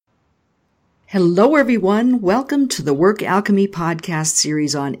Hello, everyone. Welcome to the Work Alchemy podcast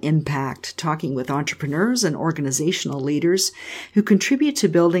series on impact, talking with entrepreneurs and organizational leaders who contribute to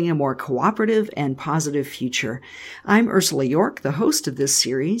building a more cooperative and positive future. I'm Ursula York, the host of this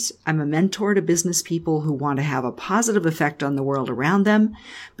series. I'm a mentor to business people who want to have a positive effect on the world around them,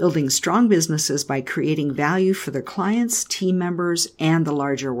 building strong businesses by creating value for their clients, team members, and the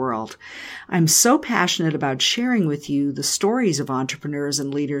larger world. I'm so passionate about sharing with you the stories of entrepreneurs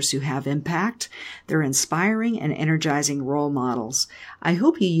and leaders who have impact. They're inspiring and energizing role models. I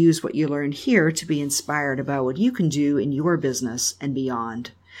hope you use what you learned here to be inspired about what you can do in your business and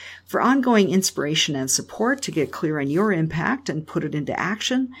beyond. For ongoing inspiration and support to get clear on your impact and put it into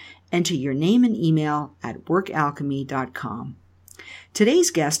action, enter your name and email at workalchemy.com.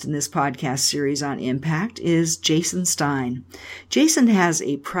 Today's guest in this podcast series on impact is Jason Stein. Jason has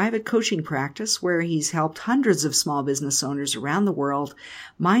a private coaching practice where he's helped hundreds of small business owners around the world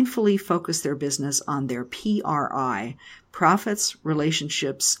mindfully focus their business on their PRI, profits,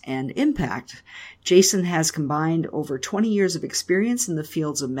 relationships, and impact. Jason has combined over 20 years of experience in the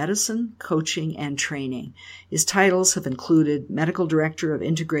fields of medicine, coaching, and training. His titles have included Medical Director of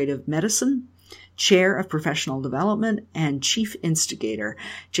Integrative Medicine, Chair of Professional Development, and Chief Instigator.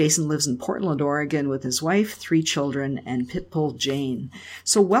 Jason lives in Portland, Oregon with his wife, 3 children, and Pitbull Jane.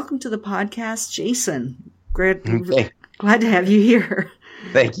 So welcome to the podcast, Jason. Glad to have you here.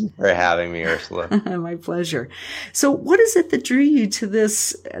 Thank you for having me, Ursula. My pleasure. So what is it that drew you to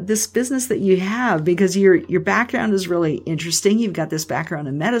this business that you have? Because your background is really interesting. You've got this background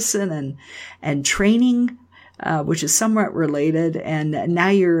in medicine and training, which is somewhat related. And now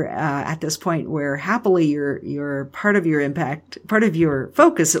you're at this point where happily you're part of your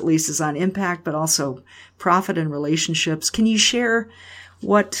focus at least is on impact, but also profit and relationships. Can you share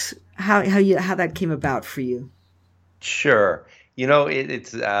how that came about for you? Sure.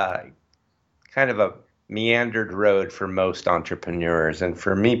 It's kind of a meandered road for most entrepreneurs. And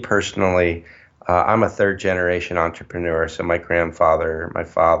for me personally, I'm a third generation entrepreneur. So my grandfather, my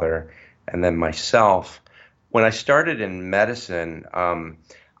father, and then myself. When I started in medicine,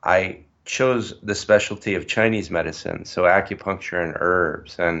 I chose the specialty of Chinese medicine, so acupuncture and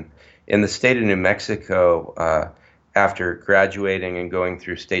herbs. And in the state of New Mexico, after graduating and going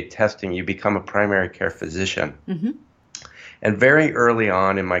through state testing, you become a primary care physician. Mm-hmm. And very early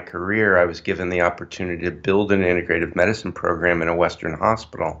on in my career, I was given the opportunity to build an integrative medicine program in a Western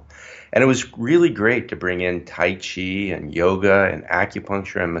hospital. And it was really great to bring in Tai Chi and yoga and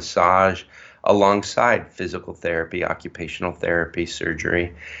acupuncture and massage alongside physical therapy, occupational therapy,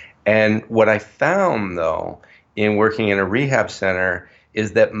 surgery. And what I found, though, in working in a rehab center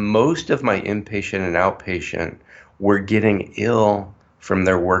is that most of my inpatient and outpatient were getting ill from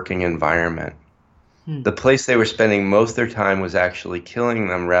their working environment. The place they were spending most of their time was actually killing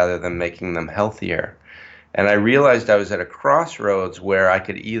them rather than making them healthier. And I realized I was at a crossroads where I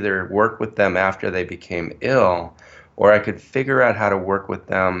could either work with them after they became ill, or I could figure out how to work with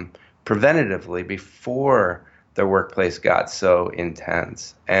them preventatively before their workplace got so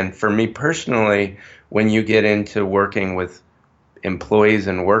intense. And for me personally, when you get into working with employees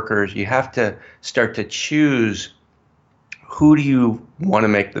and workers, you have to start to choose who do you want to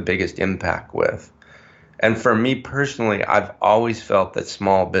make the biggest impact with. And for me personally, I've always felt that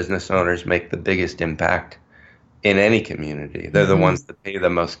small business owners make the biggest impact in any community. They're the ones that pay the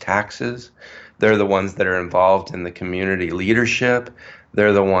most taxes. They're the ones that are involved in the community leadership.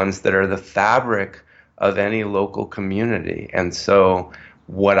 They're the ones that are the fabric of any local community. And so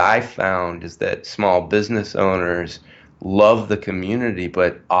what I found is that small business owners love the community,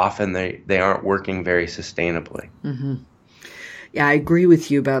 but often they aren't working very sustainably. Mm-hmm. Yeah, I agree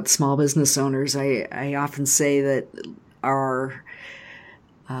with you about small business owners. I often say that our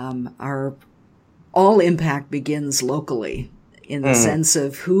all impact begins locally in the sense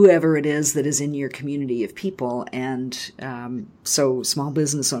of whoever it is that is in your community of people. And so small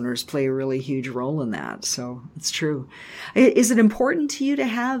business owners play a really huge role in that. So it's true. Is it important to you to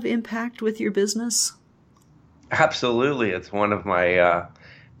have impact with your business? Absolutely. It's one of my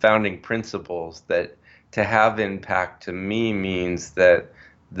founding principles that to have impact to me means that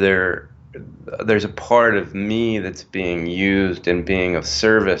there's a part of me that's being used and being of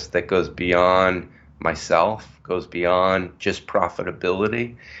service that goes beyond myself, goes beyond just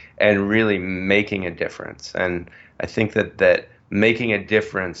profitability, and really making a difference. And I think that making a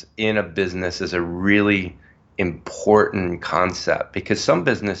difference in a business is a really important concept, because some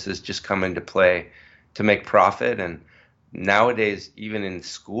businesses just come into play to make profit. And nowadays, even in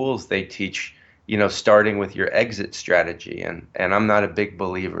schools, they teach starting with your exit strategy. And I'm not a big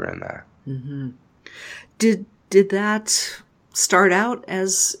believer in that. Mm-hmm. Did that start out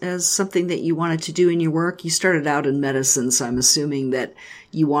as something that you wanted to do in your work? You started out in medicine, so I'm assuming that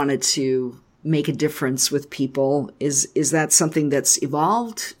you wanted to make a difference with people. Is that something that's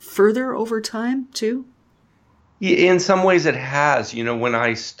evolved further over time too? In some ways it has. When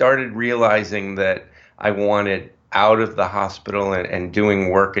I started realizing that I wanted out of the hospital and doing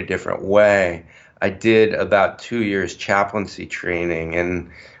work a different way, I did about 2 years chaplaincy training. And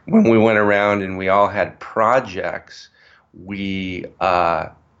when we went around and we all had projects, they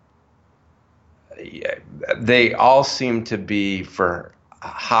all seemed to be for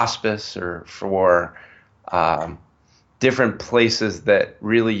hospice or for different places that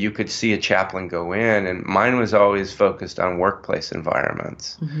really you could see a chaplain go in. And mine was always focused on workplace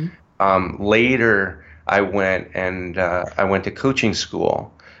environments. Mm-hmm. Later, I went to coaching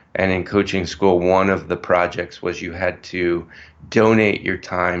school. And in coaching school, one of the projects was you had to donate your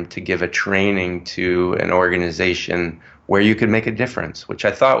time to give a training to an organization where you could make a difference, which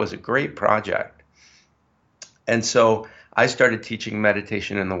I thought was a great project. And so I started teaching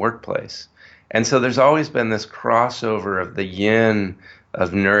meditation in the workplace. And so there's always been this crossover of the yin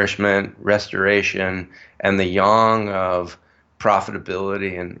of nourishment, restoration, and the yang of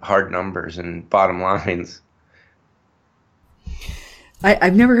profitability and hard numbers and bottom lines.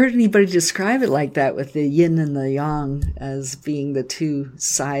 I've never heard anybody describe it like that, with the yin and the yang as being the two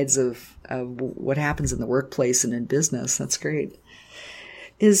sides of what happens in the workplace and in business. That's great.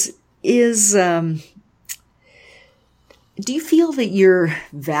 Do you feel that your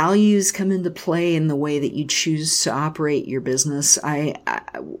values come into play in the way that you choose to operate your business? I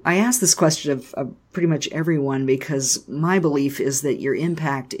ask this question of pretty much everyone because my belief is that your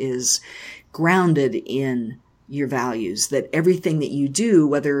impact is grounded in your values, that everything that you do,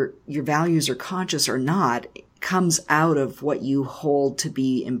 whether your values are conscious or not, comes out of what you hold to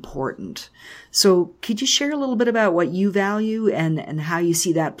be important. So could you share a little bit about what you value and how you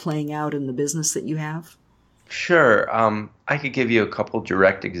see that playing out in the business that you have? Sure. I could give you a couple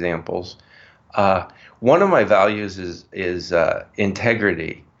direct examples. One of my values is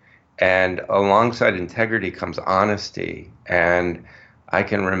integrity, and alongside integrity comes honesty. And I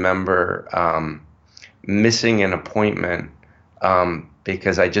can remember missing an appointment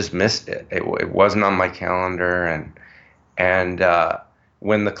because I just missed it. It wasn't on my calendar, and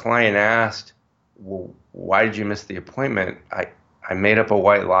when the client asked, "Well, why did you miss the appointment?" I made up a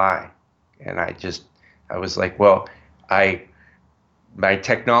white lie, and I was like, well, my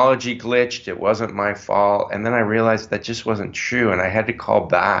technology glitched. It wasn't my fault. And then I realized that just wasn't true. And I had to call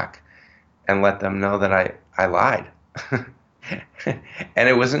back and let them know that I lied. And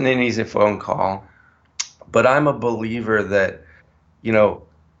it wasn't an easy phone call. But I'm a believer that,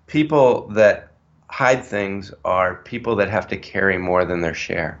 people that hide things are people that have to carry more than their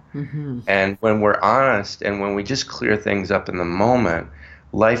share. Mm-hmm. And when we're honest and when we just clear things up in the moment,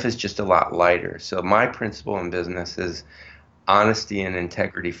 life is just a lot lighter. So my principle in business is honesty and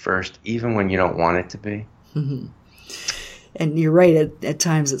integrity first, even when you don't want it to be. Mm-hmm. And you're right. At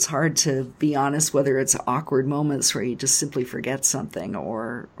times it's hard to be honest, whether it's awkward moments where you just simply forget something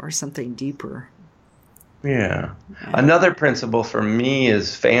or something deeper. Yeah. Another principle for me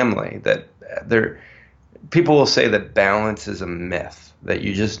is family. That people will say that balance is a myth, that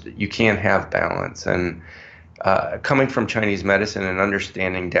you can't have balance. And coming from Chinese medicine and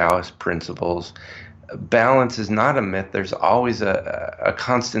understanding Taoist principles, balance is not a myth. There's always a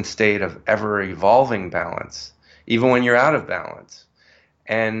constant state of ever-evolving balance, even when you're out of balance.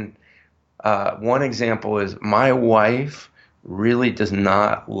 And one example is my wife really does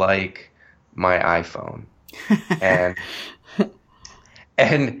not like my iPhone.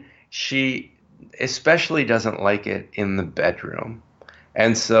 And she especially doesn't like it in the bedroom.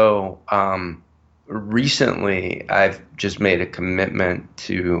 And so recently, I've just made a commitment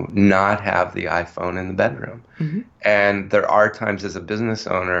to not have the iPhone in the bedroom. Mm-hmm. And there are times as a business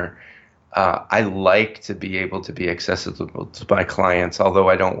owner, I like to be able to be accessible to my clients. Although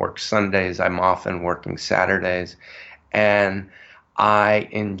I don't work Sundays, I'm often working Saturdays. And I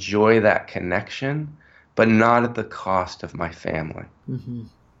enjoy that connection, but not at the cost of my family. Mm-hmm.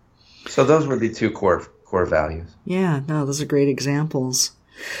 So those would be two core values. Yeah, no, those are great examples.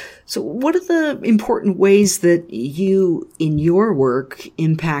 So what are the important ways that you, in your work,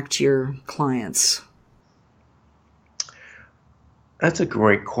 impact your clients? That's a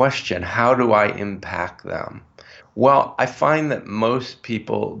great question. How do I impact them? Well, I find that most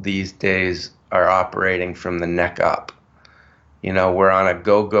people these days are operating from the neck up. We're on a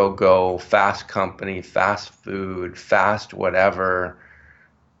go, fast company, fast food, fast whatever.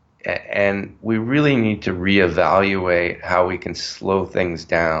 And we really need to reevaluate how we can slow things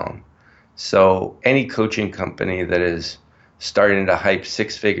down. So any coaching company that is starting to hype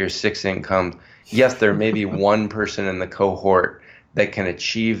 6 figures, 6 income. Yes, there may be one person in the cohort that can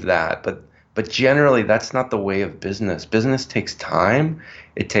achieve that, but generally that's not the way of business. Business takes time,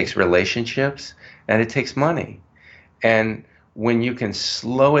 it takes relationships, and it takes money. And when you can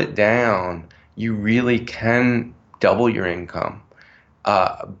slow it down, you really can double your income.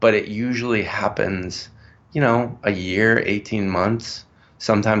 But it usually happens, a year, 18 months,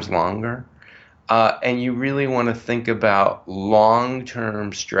 sometimes longer. And you really want to think about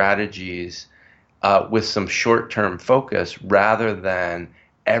long-term strategies with some short-term focus rather than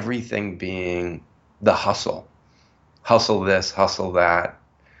everything being the hustle. Hustle this, hustle that.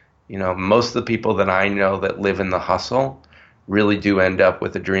 Most of the people that I know that live in the hustle really do end up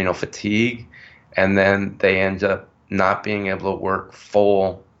with adrenal fatigue, and then they end up not being able to work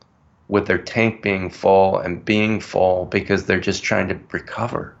full with their tank being full and being full because they're just trying to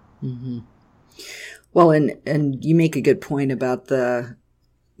recover. Mm-hmm. Well, and you make a good point about the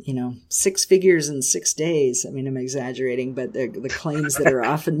 6 figures in 6 days. I mean, I'm exaggerating, but the claims that are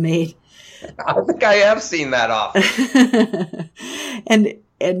often made. I think I have seen that often.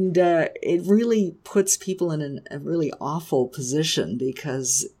 And it really puts people in a really awful position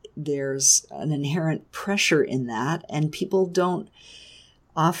because there's an inherent pressure in that, and people don't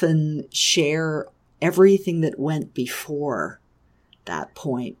often share everything that went before that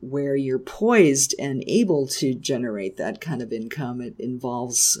point where you're poised and able to generate that kind of income. It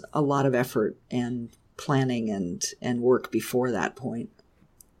involves a lot of effort and planning and work before that point.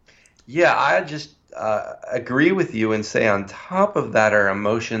 Yeah, I just agree with you and say on top of that are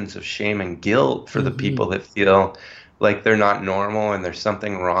emotions of shame and guilt for the people that feel like they're not normal and there's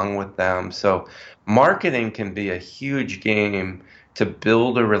something wrong with them. So marketing can be a huge game to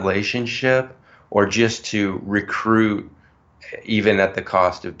build a relationship or just to recruit, even at the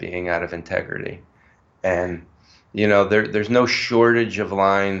cost of being out of integrity. And, there's no shortage of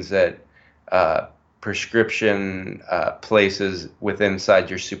lines at prescription places inside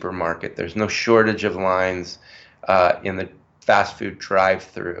your supermarket. There's no shortage of lines in the fast food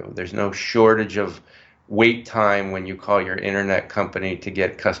drive-through. There's no shortage of wait time when you call your internet company to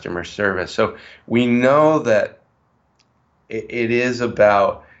get customer service. So we know that it is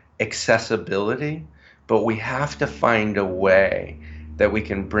about accessibility, but we have to find a way that we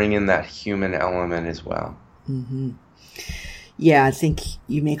can bring in that human element as well. Mm-hmm. Yeah, I think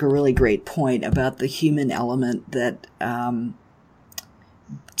you make a really great point about the human element, that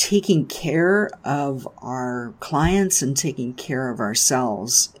taking care of our clients and taking care of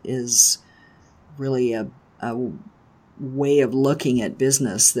ourselves is really a way of looking at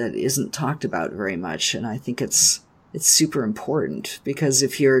business that isn't talked about very much. And I think it's super important, because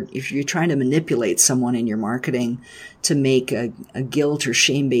if you're trying to manipulate someone in your marketing to make a guilt or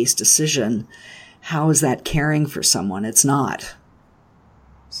shame-based decision, how is that caring for someone? It's not.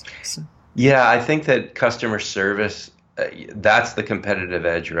 So. Yeah, I think that customer service, that's the competitive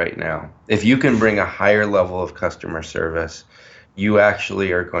edge right now. If you can bring a higher level of customer service, you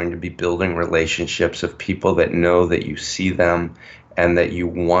actually are going to be building relationships of people that know that you see them and that you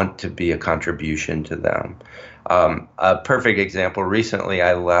want to be a contribution to them. A perfect example, recently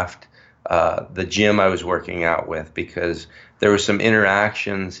I left the gym I was working out with because there were some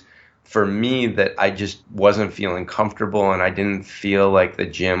interactions for me that I just wasn't feeling comfortable, and I didn't feel like the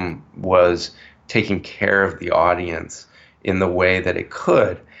gym was taking care of the audience in the way that it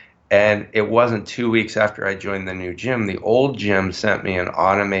could. And it wasn't 2 weeks after I joined the new gym, the old gym sent me an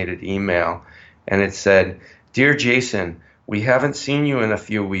automated email, and it said, "Dear Jason, we haven't seen you in a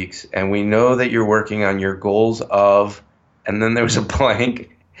few weeks, and we know that you're working on your goals of," and then there was a blank,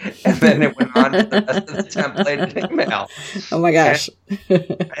 and then it went on to the rest of the templated email. Oh my gosh.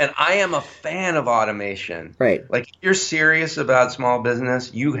 And I am a fan of automation. Right. Like, if you're serious about small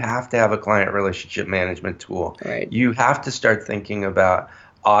business, you have to have a client relationship management tool. Right. You have to start thinking about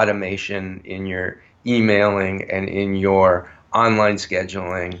automation in your emailing and in your online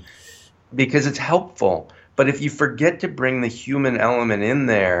scheduling because it's helpful. But if you forget to bring the human element in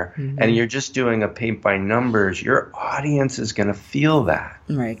there and you're just doing a paint by numbers, your audience is going to feel that.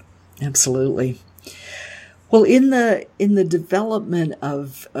 Right. Absolutely. Well, in the development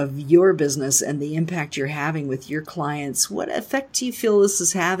of your business and the impact you're having with your clients, what effect do you feel this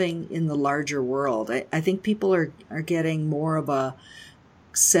is having in the larger world? I think people are getting more of a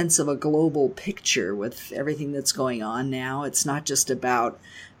sense of a global picture with everything that's going on now. It's not just about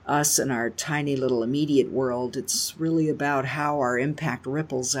us and our tiny little immediate world. It's really about how our impact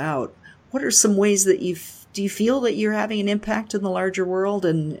ripples out. What are some ways that do you feel that you're having an impact in the larger world,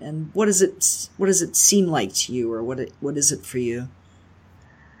 and what does it seem like to you, or what is it for you?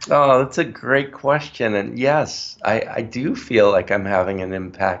 Oh, that's a great question. And yes, I do feel like I'm having an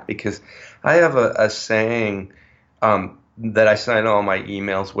impact because I have a saying that I sign all my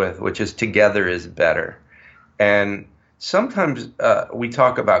emails with, which is together is better. And sometimes we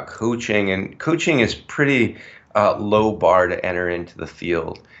talk about coaching, and coaching is pretty low bar to enter into the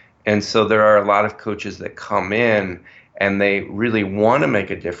field. And so there are a lot of coaches that come in and they really want to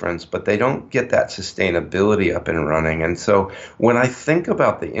make a difference, but they don't get that sustainability up and running. And so when I think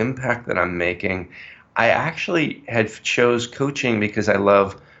about the impact that I'm making, I actually had chose coaching because I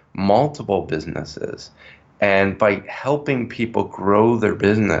love multiple businesses. And by helping people grow their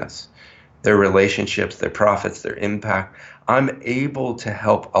business, their relationships, their profits, their impact, I'm able to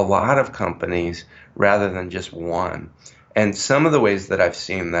help a lot of companies rather than just one. And some of the ways that I've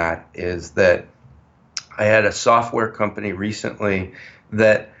seen that is that I had a software company recently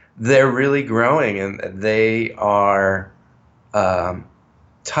that they're really growing and they are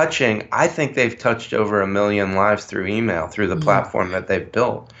touching, I think they've touched over 1 million lives through email, through the platform that they've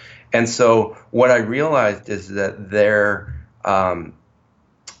built. And so what I realized is that their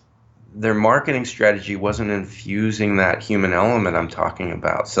marketing strategy wasn't infusing that human element I'm talking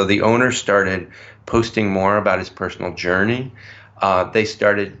about. So the owner started posting more about his personal journey. They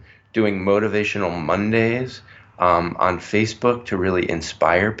started doing motivational Mondays on Facebook to really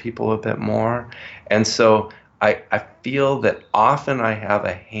inspire people a bit more. And so I feel that often I have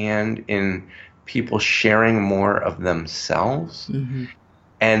a hand in people sharing more of themselves. Mm-hmm.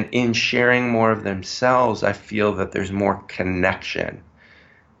 And in sharing more of themselves, I feel that there's more connection.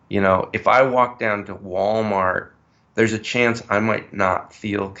 You know, if I walk down to Walmart, there's a chance I might not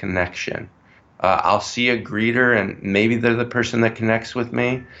feel connection. I'll see a greeter and maybe they're the person that connects with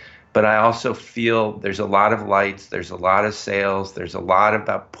me, but I also feel there's a lot of lights, there's a lot of sales, there's a lot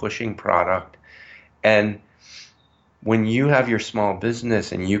about pushing product. And when you have your small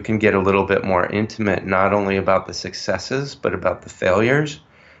business and you can get a little bit more intimate, not only about the successes, but about the failures,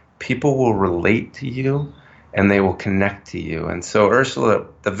 people will relate to you and they will connect to you. And so, Ursula,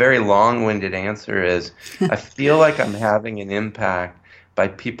 the very long-winded answer is I feel like I'm having an impact by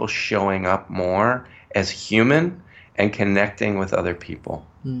people showing up more as human and connecting with other people.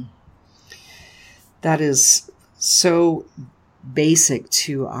 That is so basic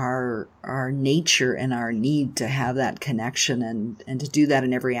to our nature and our need to have that connection and to do that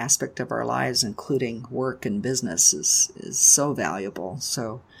in every aspect of our lives, including work and business, is so valuable.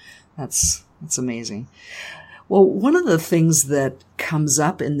 So that's amazing. Well, one of the things that comes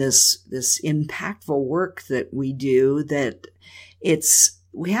up in this impactful work that we do, that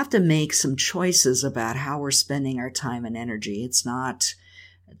we have to make some choices about how we're spending our time and energy. It's not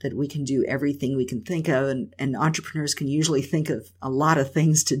that we can do everything we can think of, and entrepreneurs can usually think of a lot of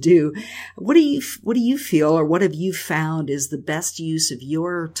things to do. What do you feel, or what have you found is the best use of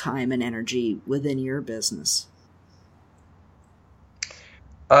your time and energy within your business?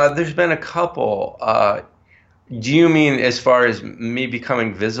 There's been a couple. Do you mean as far as me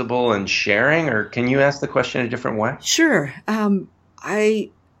becoming visible and sharing, or can you ask the question a different way? Sure.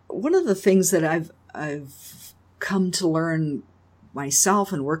 One of the things that I've come to learn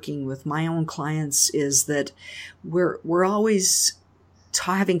myself and working with my own clients is that we're always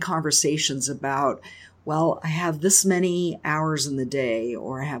having conversations about, well, I have this many hours in the day,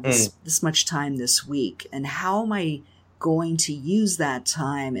 or I have this much time this week, and how am I going to use that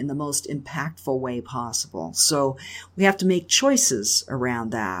time in the most impactful way possible? So we have to make choices around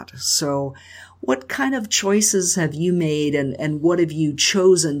that. So what kind of choices have you made, and what have you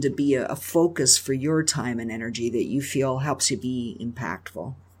chosen to be a focus for your time and energy that you feel helps you be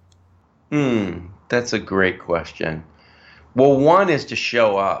impactful? That's a great question. Well, one is to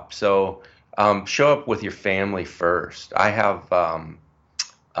show up. So show up with your family first. I have a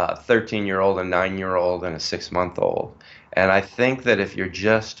 13-year-old, a 9-year-old, and a 6-month-old. And I think that if you're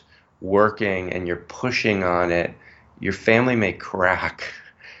just working and you're pushing on it, your family may crack.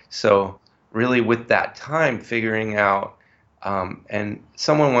 So really with that time, figuring out, and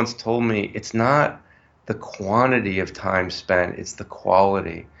someone once told me, it's not the quantity of time spent, it's the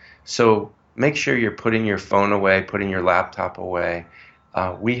quality. So make sure you're putting your phone away, putting your laptop away.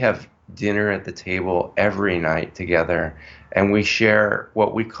 We have dinner at the table every night together, and we share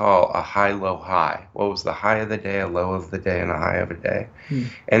what we call a high-low high. What was the high of the day, a low of the day, and a high of a day?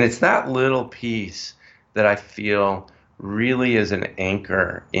 And it's that little piece that I feel really is an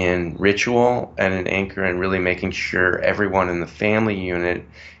anchor in ritual and an anchor in really making sure everyone in the family unit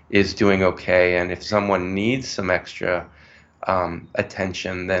is doing okay. And if someone needs some extra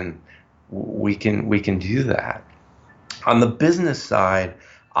attention, then we can do that. On the business side,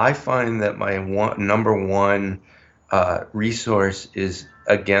 I find that my number one resource is,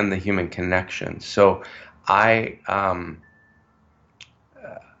 again, the human connection. So I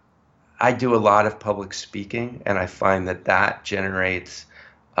do a lot of public speaking, and I find that generates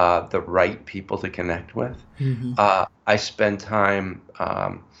the right people to connect with. Mm-hmm. I spend time,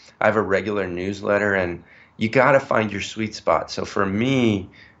 I have a regular newsletter, and you got to find your sweet spot. So for me,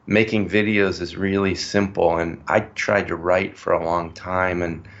 making videos is really simple, and I tried to write for a long time,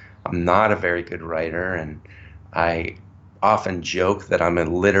 and I'm not a very good writer, and I often joke that I'm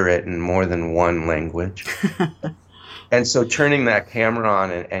illiterate in more than one language. And so turning that camera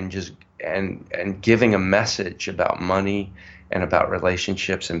on and just and giving a message about money and about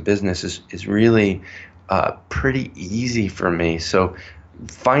relationships and business is really pretty easy for me. So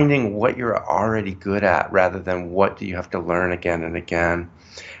finding what you're already good at rather than what do you have to learn again and again.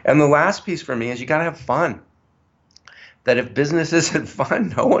 And the last piece for me is you got to have fun. That if business isn't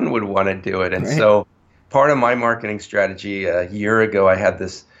fun, no one would want to do it. And right. So part of my marketing strategy a year ago, I had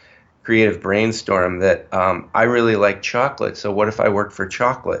this creative brainstorm that I really like chocolate. So what if I worked for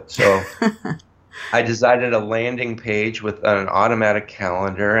chocolate? So I decided a landing page with an automatic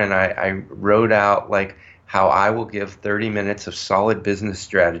calendar, and I wrote out like how I will give 30 minutes of solid business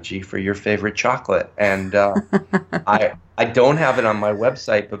strategy for your favorite chocolate. And I don't have it on my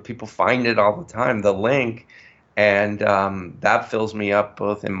website, but people find it all the time, the link. And that fills me up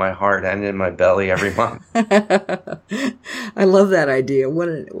both in my heart and in my belly every month. I love that idea. What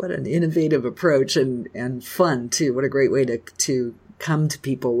an innovative approach and fun too. What a great way to come to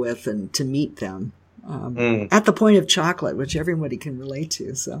people with and to meet them at the point of chocolate, which everybody can relate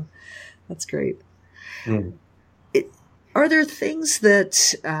to. So that's great. Are there things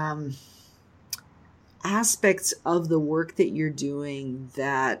that aspects of the work that you're doing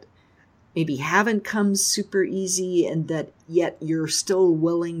that maybe haven't come super easy and that yet you're still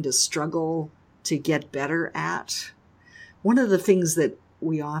willing to struggle to get better at? One of the things that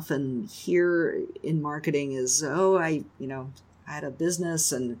we often hear in marketing is, I had a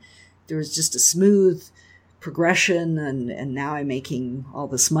business and there was just a smooth progression and now I'm making all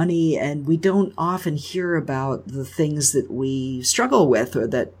this money. And we don't often hear about the things that we struggle with or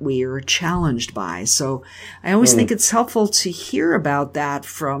that we are challenged by. So I always think it's helpful to hear about that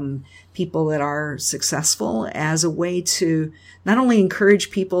from people that are successful as a way to not only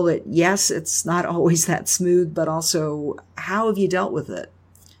encourage people that, yes, it's not always that smooth, but also how have you dealt with it?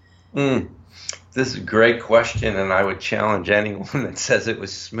 This is a great question, and I would challenge anyone that says it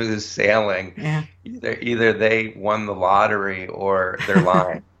was smooth sailing. Yeah. Either they won the lottery or they're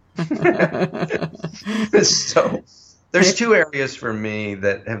lying. So there's two areas for me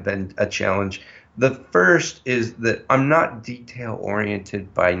that have been a challenge. The first is that I'm not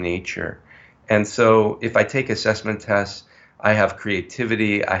detail-oriented by nature. And so if I take assessment tests, I have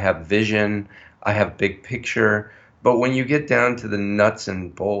creativity, I have vision, I have big picture. But when you get down to the nuts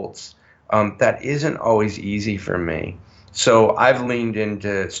and bolts, that isn't always easy for me. So I've leaned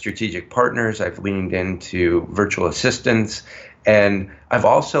into strategic partners, I've leaned into virtual assistants, and I've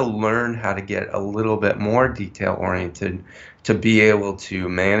also learned how to get a little bit more detail-oriented to be able to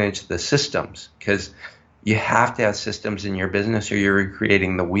manage the systems, because you have to have systems in your business or you're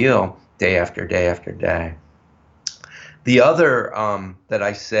recreating the wheel day after day after day. The other that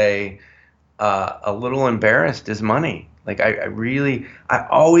I say a little embarrassed is money. Like I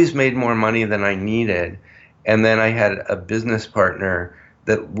always made more money than I needed. And then I had a business partner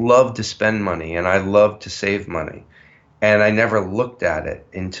that loved to spend money and I loved to save money. And I never looked at it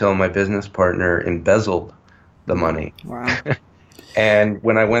until my business partner embezzled the money. Wow. And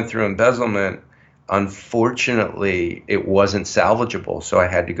when I went through embezzlement, unfortunately, it wasn't salvageable. So I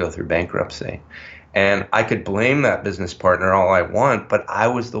had to go through bankruptcy. And I could blame that business partner all I want, but I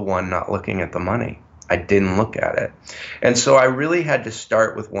was the one not looking at the money. I didn't look at it. And so I really had to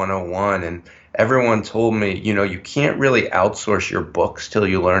start with 101. And everyone told me, you can't really outsource your books till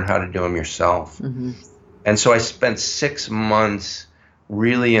you learn how to do them yourself. Mm-hmm. And so I spent 6 months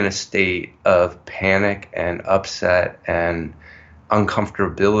really in a state of panic and upset and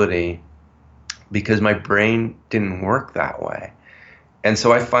uncomfortability because my brain didn't work that way. And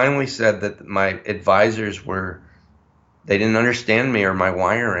so I finally said that my advisors they didn't understand me or my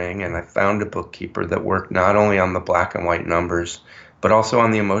wiring, and I found a bookkeeper that worked not only on the black and white numbers, but also on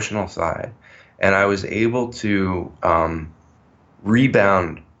the emotional side. And I was able to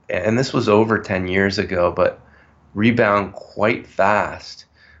rebound, and this was over 10 years ago, but rebound quite fast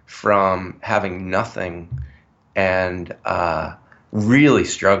from having nothing and really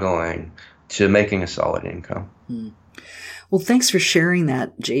struggling to making a solid income. Well, thanks for sharing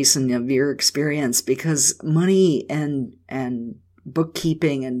that, Jason, of your experience, because money and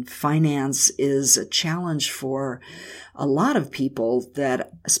bookkeeping and finance is a challenge for a lot of people,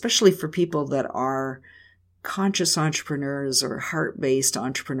 that, especially for people that are conscious entrepreneurs or heart-based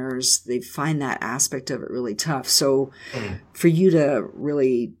entrepreneurs, they find that aspect of it really tough. So for you to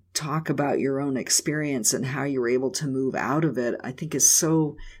really talk about your own experience and how you were able to move out of it, I think is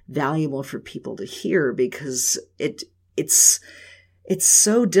so valuable for people to hear, because it's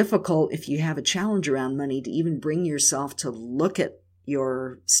so difficult if you have a challenge around money to even bring yourself to look at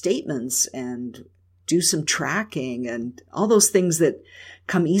your statements and do some tracking, and all those things that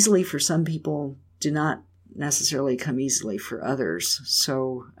come easily for some people do not necessarily come easily for others.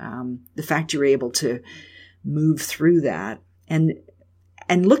 So the fact you're able to move through that, and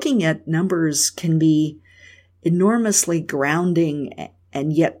looking at numbers can be enormously grounding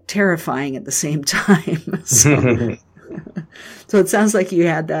and yet terrifying at the same time. So it sounds like you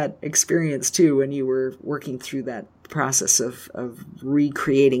had that experience too when you were working through that process of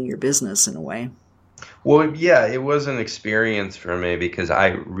recreating your business in a way. Well, yeah, it was an experience for me, because I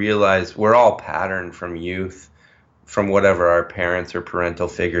realized we're all patterned from youth, from whatever our parents or parental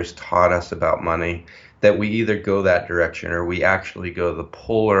figures taught us about money, that we either go that direction or we actually go the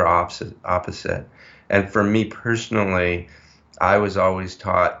polar opposite. And for me personally, I was always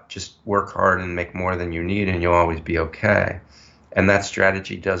taught, just work hard and make more than you need and you'll always be okay. And that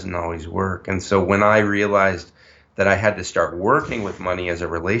strategy doesn't always work. And so when I realized that I had to start working with money as a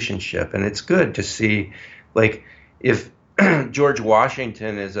relationship, and it's good to see, like, if George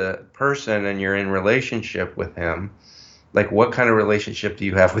Washington is a person and you're in relationship with him, like, what kind of relationship do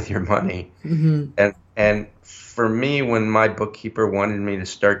you have with your money? Mm-hmm. And for me, when my bookkeeper wanted me to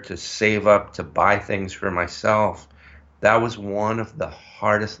start to save up to buy things for myself, that was one of the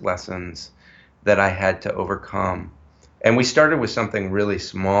hardest lessons that I had to overcome. And we started with something really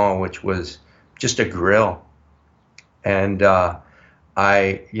small, which was just a grill. And the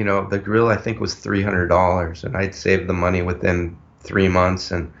grill, I think, was $300, and I'd saved the money within 3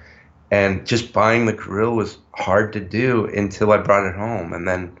 months. And just buying the grill was hard to do until I brought it home. And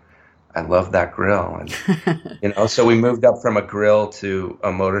then I loved that grill. And, so we moved up from a grill to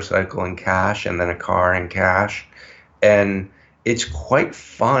a motorcycle and cash, and then a car and cash. And it's quite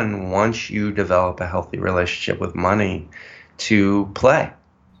fun once you develop a healthy relationship with money to play.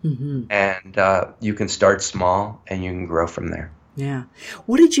 Mm-hmm. And you can start small and you can grow from there. Yeah.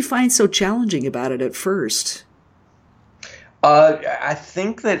 What did you find so challenging about it at first? I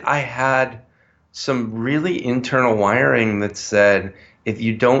think that I had some really internal wiring that said, if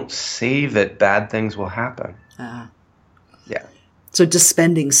you don't save it, bad things will happen. Yeah. So just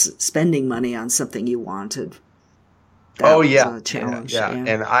spending money on something you wanted. That was a challenge. Yeah.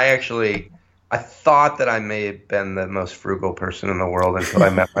 And I thought that I may have been the most frugal person in the world until I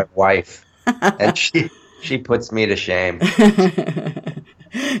met my wife, and she puts me to shame.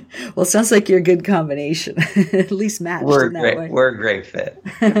 Well, it sounds like you're a good combination, at least matched in that way. We're a great fit.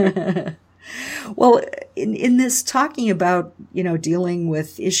 Well, in this talking about, dealing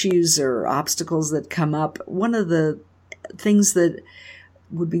with issues or obstacles that come up, one of the things that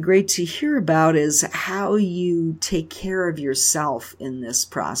would be great to hear about is how you take care of yourself in this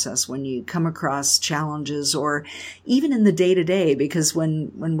process when you come across challenges, or even in the day-to-day, because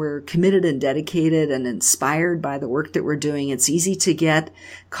when we're committed and dedicated and inspired by the work that we're doing, it's easy to get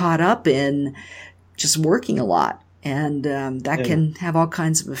caught up in just working a lot, and that can have all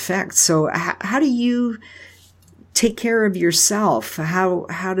kinds of effects. So how do you take care of yourself? How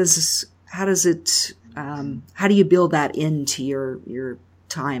do you build that into your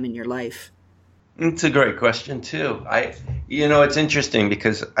time in your life? It's a great question too. It's interesting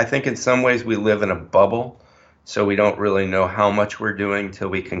because I think in some ways we live in a bubble, so we don't really know how much we're doing till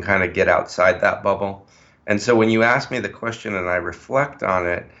we can kind of get outside that bubble. And so when you ask me the question and I reflect on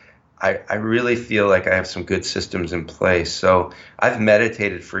it, I really feel like I have some good systems in place. So I've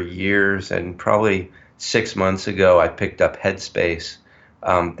meditated for years, and probably 6 months ago I picked up Headspace,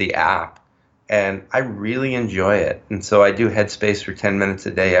 the app. And I really enjoy it. And so I do Headspace for 10 minutes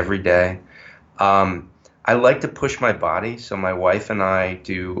a day, every day. I like to push my body. So my wife and I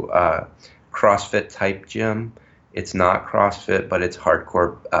do CrossFit type gym. It's not CrossFit, but it's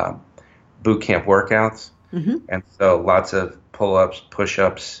hardcore boot camp workouts. Mm-hmm. And so lots of pull-ups,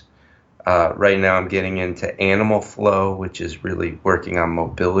 push-ups. Right now I'm getting into Animal Flow, which is really working on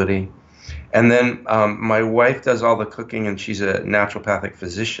mobility. And then my wife does all the cooking, and she's a naturopathic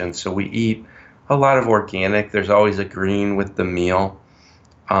physician. So we eat a lot of organic. There's always a green with the meal.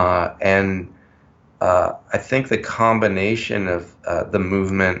 And I think the combination of the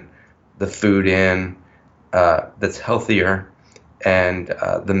movement, the food that's healthier, and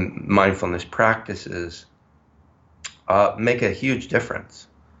the mindfulness practices make a huge difference.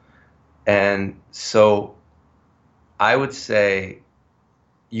 And so I would say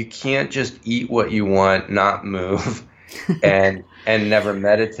you can't just eat what you want, not move, and never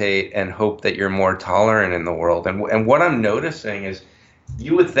meditate and hope that you're more tolerant in the world. And what I'm noticing is,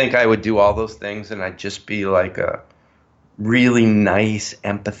 you would think I would do all those things and I'd just be like a really nice,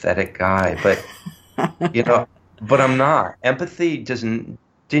 empathetic guy, but but I'm not. Empathy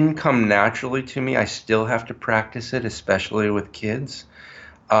didn't come naturally to me. I still have to practice it, especially with kids.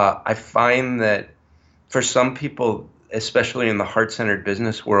 I find that for some people, especially in the heart-centered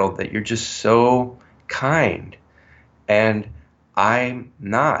business world, that you're just so kind, and I'm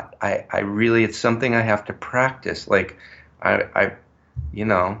not. I really, it's something I have to practice. Like I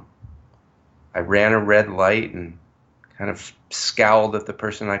ran a red light and kind of scowled at the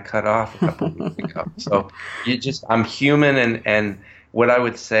person I cut off a couple of weeks ago. So I'm human, and what I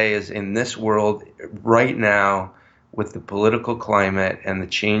would say is, in this world right now, with the political climate and the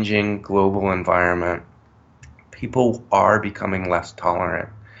changing global environment, people are becoming less tolerant.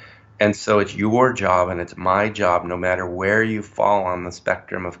 And so it's your job and it's my job, no matter where you fall on the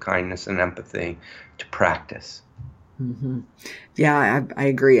spectrum of kindness and empathy, to practice. Mm-hmm. Yeah, I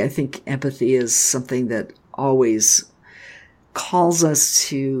agree. I think empathy is something that always calls us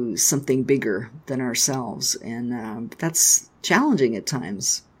to something bigger than ourselves. And that's challenging at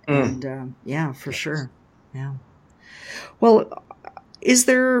times. And yeah, for sure. Yeah. Well, is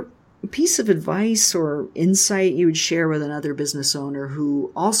there a piece of advice or insight you would share with another business owner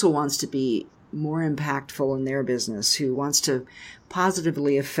who also wants to be more impactful in their business, who wants to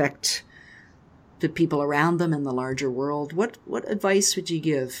positively affect the people around them in the larger world? What advice would you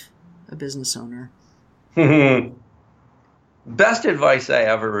give a business owner? Best advice I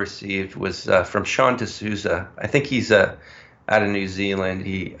ever received was from Sean D'Souza. I think he's out of New Zealand.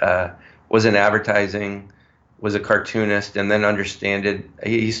 He was in advertising, was a cartoonist, and then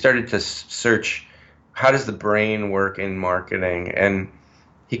he started to search, how does the brain work in marketing? And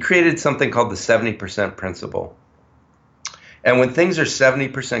he created something called the 70% principle. And when things are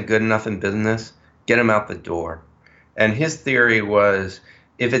 70% good enough in business, get them out the door. And his theory was,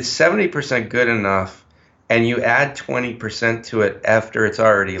 if it's 70% good enough and you add 20% to it after it's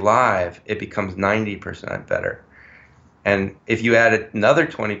already live, it becomes 90% better. And if you add another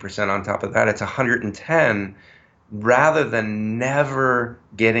 20% on top of that, it's 110, rather than never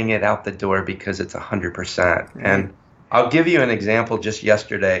getting it out the door because it's 100%. Mm-hmm. And I'll give you an example. Just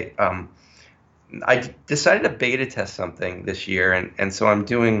yesterday, I decided to beta test something this year, and so I'm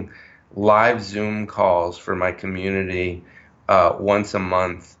doing live Zoom calls for my community once a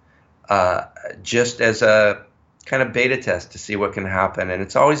month, just as a kind of beta test to see what can happen. And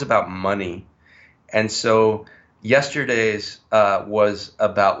it's always about money. And so yesterday's was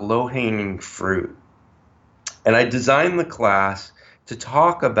about low-hanging fruit. And I designed the class to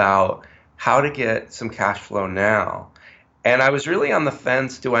talk about how to get some cash flow now. And I was really on the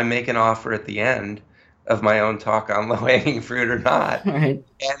fence, do I make an offer at the end of my own talk on low-hanging fruit or not? Right.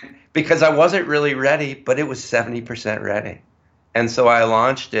 And because I wasn't really ready, but it was 70% ready. And so I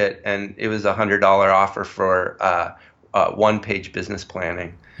launched it, and it was a $100 offer for one-page business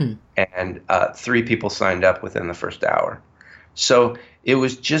planning. And 3 people signed up within the first hour. So it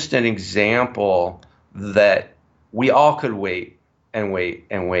was just an example that we all could wait and wait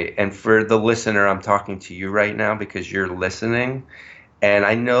and wait. And for the listener, I'm talking to you right now because you're listening. And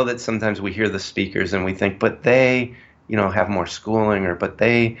I know that sometimes we hear the speakers and we think, but they, have more schooling, or but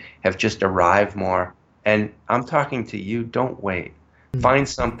they have just arrived more. And I'm talking to you, don't wait. Find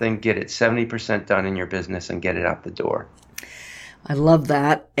something, get it 70% done in your business, and get it out the door. I love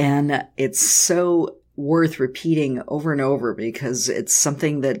that. And it's so worth repeating over and over, because it's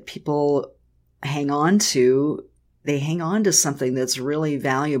something that people hang on to. They hang on to something that's really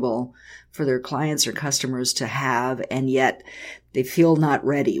valuable for their clients or customers to have, and yet they feel not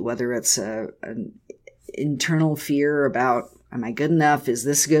ready, whether it's an internal fear about, am I good enough? Is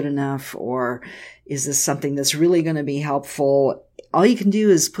this good enough? Or is this something that's really going to be helpful? All you can do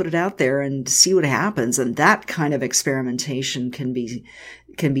is put it out there and see what happens. And that kind of experimentation can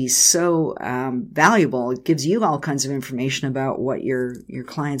be so valuable. It gives you all kinds of information about what your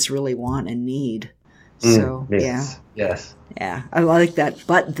clients really want and need. So, yes. Yes. Yeah. I like that.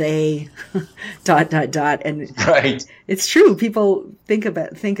 But they ... And right. It's true. People think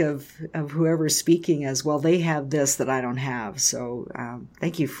of whoever's speaking as, well, they have this that I don't have. So,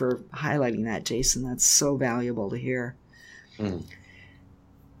 thank you for highlighting that, Jason. That's so valuable to hear.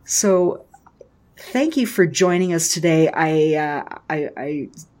 So, thank you for joining us today. I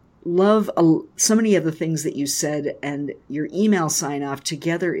love so many of the things that you said, and your email sign off,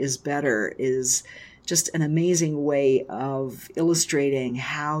 "Together is better," is just an amazing way of illustrating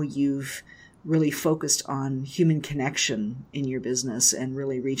how you've really focused on human connection in your business and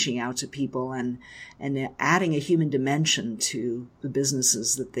really reaching out to people and adding a human dimension to the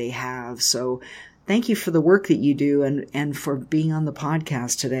businesses that they have. So thank you for the work that you do and for being on the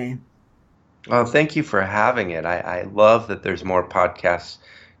podcast today. Well, thank you for having it. I love that there's more podcasts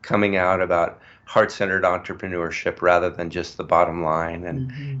coming out about heart-centered entrepreneurship rather than just the bottom line.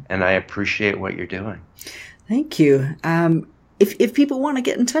 And I appreciate what you're doing. Thank you. If people want to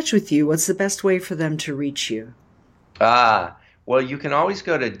get in touch with you, what's the best way for them to reach you? Well, you can always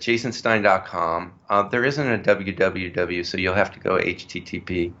go to jasonstein.com. There isn't a www, so you'll have to go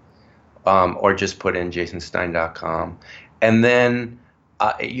HTTP or just put in jasonstein.com. And then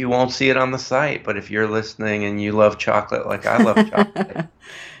you won't see it on the site, but if you're listening and you love chocolate like I love chocolate,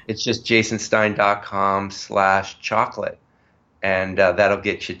 it's just jasonstein.com/chocolate. And that'll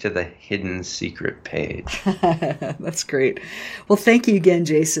get you to the hidden secret page. That's great. Well, thank you again,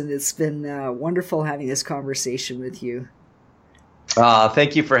 Jason. It's been wonderful having this conversation with you.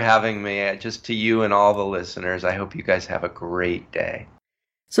 Thank you for having me. Just to you and all the listeners, I hope you guys have a great day.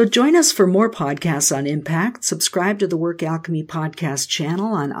 So join us for more podcasts on impact. Subscribe to the Work Alchemy podcast channel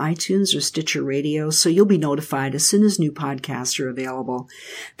on iTunes or Stitcher Radio so you'll be notified as soon as new podcasts are available.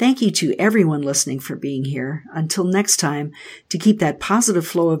 Thank you to everyone listening for being here. Until next time, to keep that positive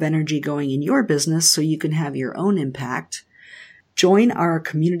flow of energy going in your business so you can have your own impact, join our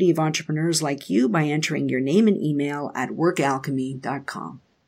community of entrepreneurs like you by entering your name and email at workalchemy.com.